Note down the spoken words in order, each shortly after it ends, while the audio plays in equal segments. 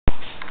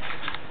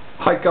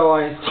Hi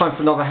guys, time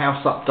for another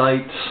house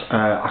update.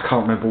 I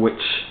can't remember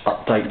which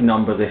update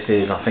number this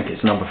is. I think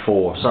it's number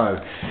 4. So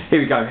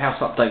here we go,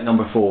 house update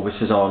number 4.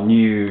 This is our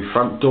new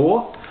front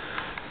door,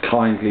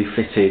 kindly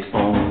fitted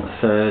on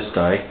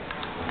Thursday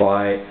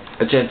by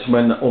a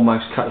gentleman that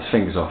almost cut his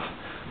fingers off.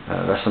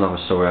 That's another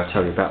story, I'll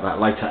tell you about that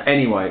later.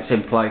 Anyway, it's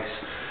in place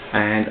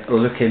and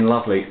looking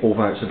lovely,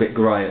 although it's a bit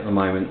grey at the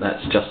moment.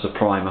 That's just a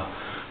primer,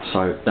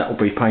 so that will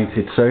be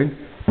painted soon.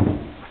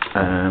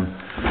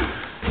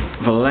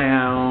 The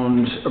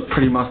lounge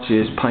pretty much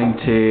is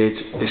painted.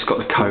 It's got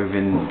the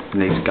coving,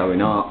 needs going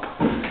up,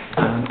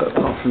 but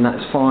apart from that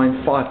it's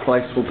fine.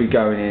 Fireplace will be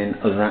going in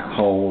that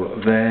hole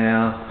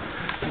there,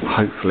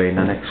 hopefully in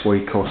the next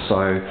week or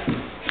so.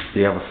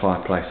 The other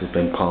fireplace has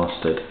been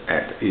plastered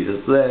and is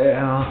there.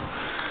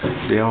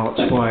 The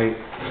archway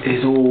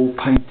is all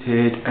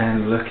painted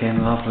and looking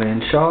lovely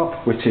and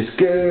sharp, which is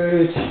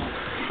good.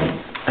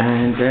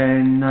 And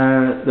then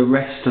the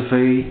rest of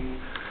the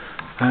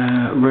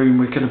room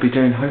we're going to be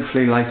doing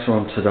hopefully later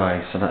on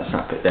today, so that's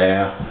that bit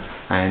there,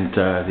 and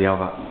the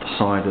other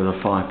side of the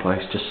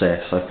fireplace just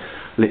there. So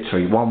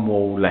literally one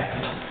wall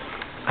left,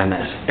 and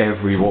that's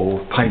every wall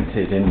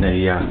painted in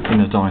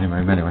the dining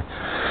room. Anyway,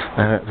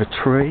 the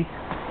tree,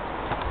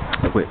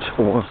 which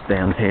was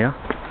down here,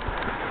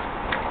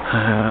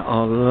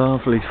 our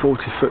lovely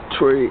 40-foot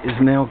tree, is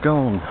now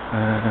gone,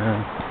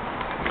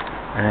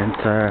 and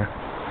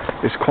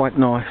it's quite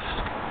nice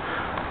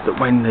that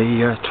when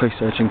the tree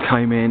surgeon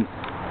came in,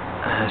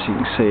 as you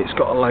can see, it's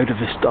got a load of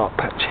this dark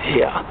patch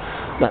here.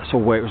 That's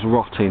all where it was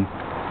rotting.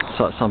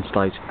 So at some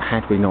stage,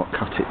 had we not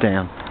cut it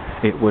down,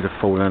 it would have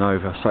fallen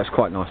over. So it's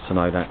quite nice to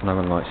know that. No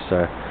one likes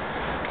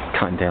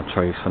cutting down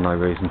trees for no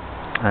reason.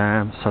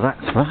 So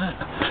that's that.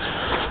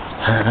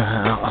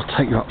 I'll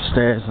take you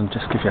upstairs and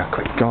just give you a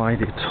quick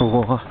guided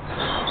tour.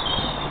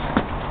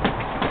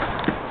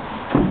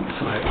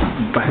 So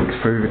back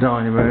through the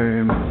dining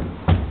room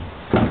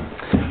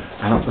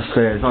and up the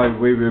stairs. Oh,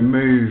 we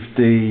removed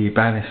the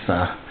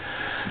banister.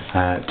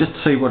 Just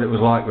to see what it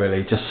was like,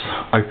 really, just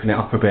open it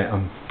up a bit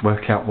and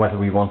work out whether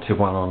we wanted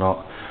one or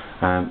not.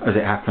 As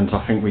it happens,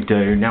 I think we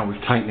do. Now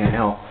we've taken it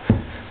out,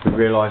 we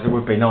realise it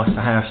would be nice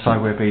to have, so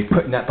we'll be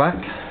putting that back.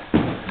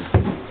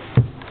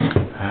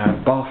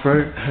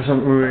 Bathroom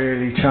hasn't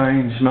really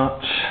changed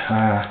much,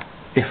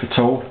 if at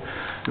all.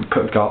 We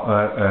got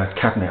a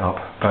cabinet up,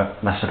 but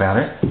that's about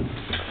it.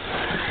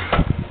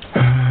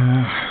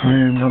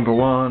 Room number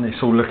 1,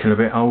 it's all looking a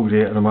bit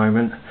oldie at the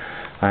moment.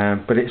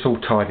 But it's all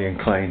tidy and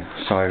clean,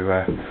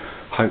 so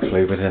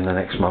hopefully within the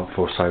next month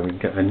or so we can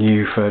get the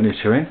new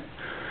furniture in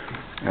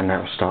and that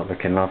will start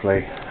looking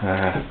lovely.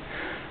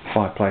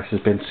 Fireplace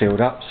has been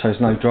sealed up, so there's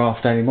no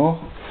draft anymore,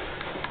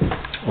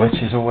 which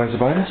is always a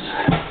bonus.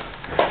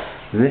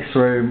 This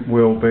room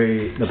will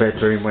be the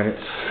bedroom when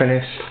it's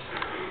finished.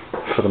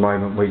 For the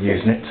moment we're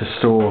using it to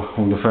store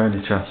all the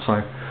furniture,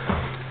 so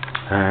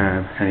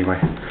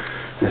anyway,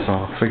 there's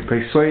our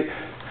 3-piece suite.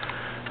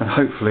 And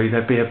hopefully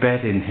there'll be a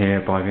bed in here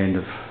by the end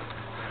of,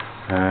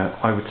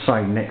 I would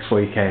say next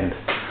weekend,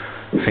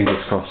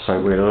 fingers crossed.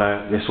 So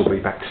this will be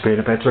back to being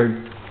a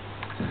bedroom.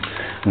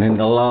 And then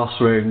the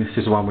last room, this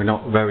is one we're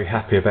not very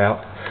happy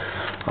about.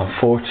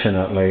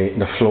 Unfortunately,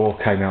 the floor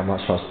came out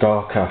much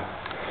darker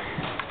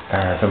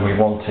than we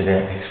wanted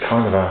it. It's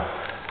kind of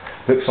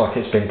looks like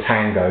it's been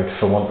tangoed,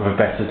 for want of a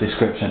better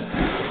description.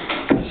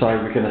 So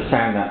we're going to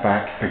sand that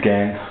back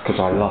again, because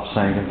I love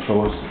sanding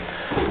floors.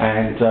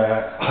 And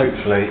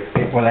hopefully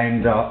it will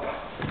end up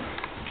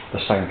the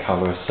same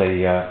colour as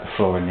the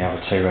floor in the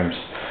other 2 rooms.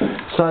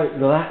 So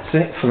that's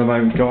it for the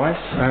moment, guys.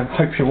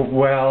 Hope you're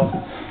well,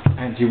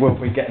 and you will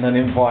be getting an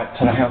invite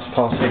to the house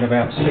party in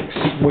about 6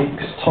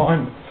 weeks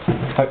time,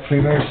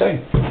 hopefully very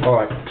soon.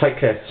 Alright, take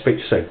care, speak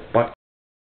to you soon, bye.